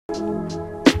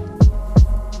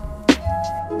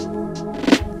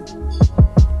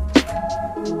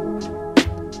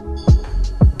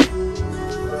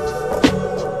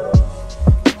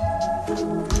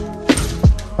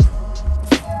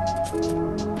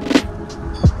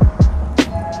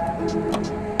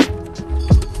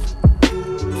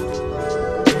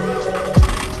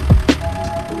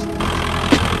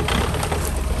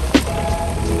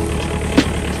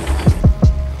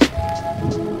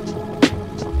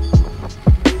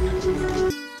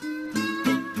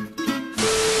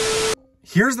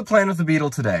here's the plan with the Beetle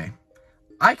today.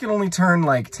 I can only turn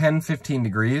like 10-15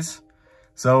 degrees.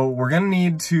 So we're gonna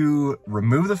need to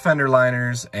remove the fender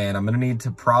liners, and I'm gonna need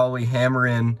to probably hammer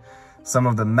in some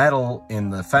of the metal in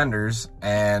the fenders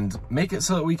and make it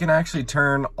so that we can actually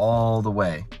turn all the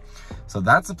way. So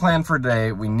that's the plan for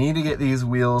today. We need to get these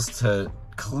wheels to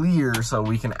clear so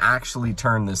we can actually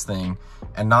turn this thing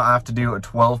and not have to do a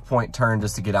 12-point turn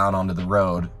just to get out onto the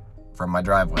road from my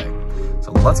driveway.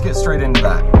 So let's get straight into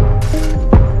that.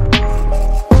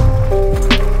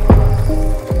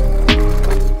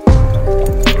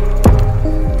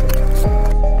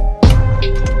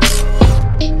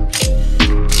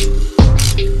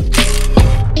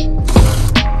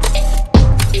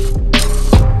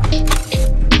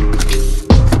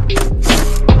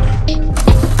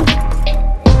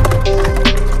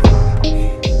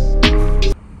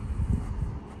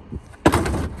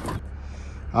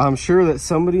 I'm sure that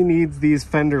somebody needs these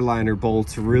fender liner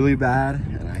bolts really bad,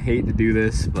 and I hate to do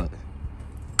this, but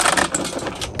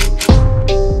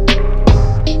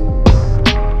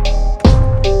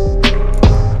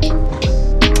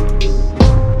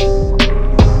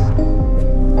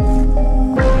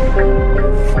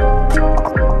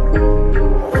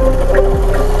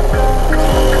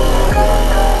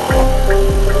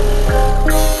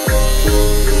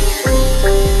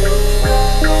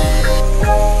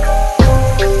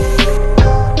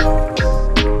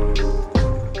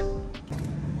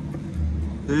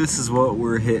this is what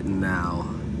we're hitting now.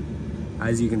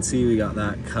 As you can see, we got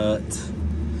that cut.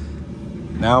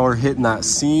 Now we're hitting that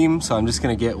seam, so I'm just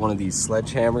gonna get one of these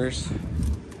sledgehammers.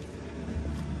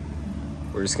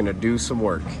 We're just gonna do some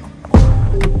work.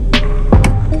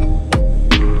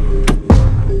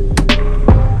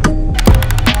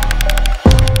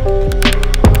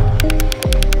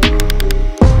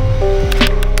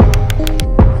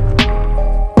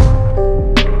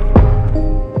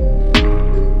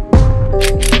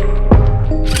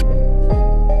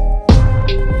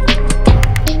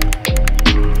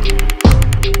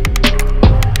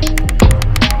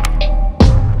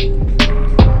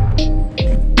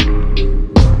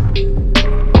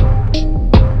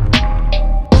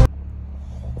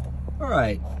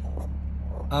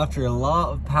 After a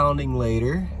lot of pounding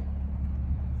later,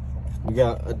 we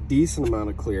got a decent amount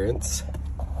of clearance,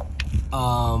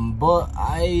 but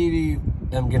I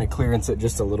am gonna clearance it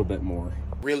just a little bit more.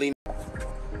 Really?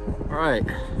 All right,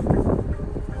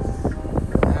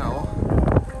 now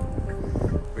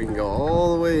we can go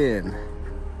all the way in.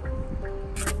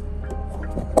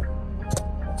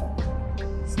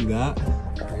 See that?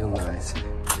 Real nice.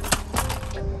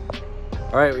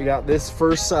 All right, we got this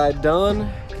first side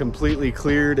done, completely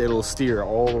cleared. It'll steer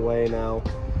all the way now.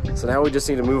 So now we just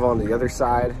need to move on to the other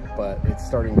side, but it's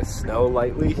starting to snow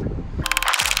lightly.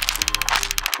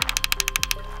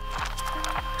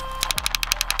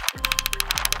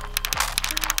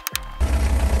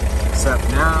 Except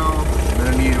now, I'm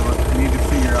gonna need to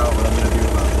figure out what I'm gonna do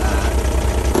about that.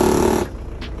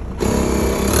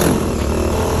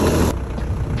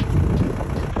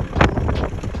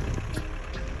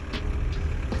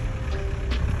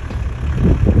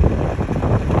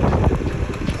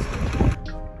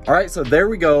 All right, so there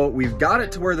we go. We've got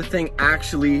it to where the thing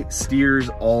actually steers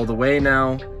all the way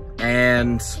now.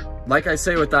 And like I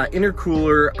say with that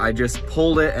intercooler, I just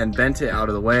pulled it and bent it out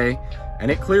of the way and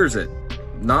it clears it.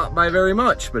 Not by very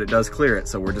much, but it does clear it.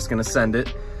 So we're just gonna send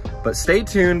it. But stay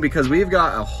tuned because we've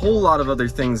got a whole lot of other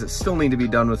things that still need to be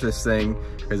done with this thing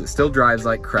because it still drives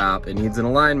like crap. It needs an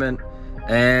alignment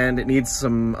and it needs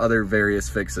some other various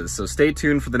fixes. So stay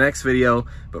tuned for the next video.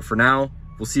 But for now,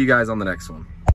 we'll see you guys on the next one.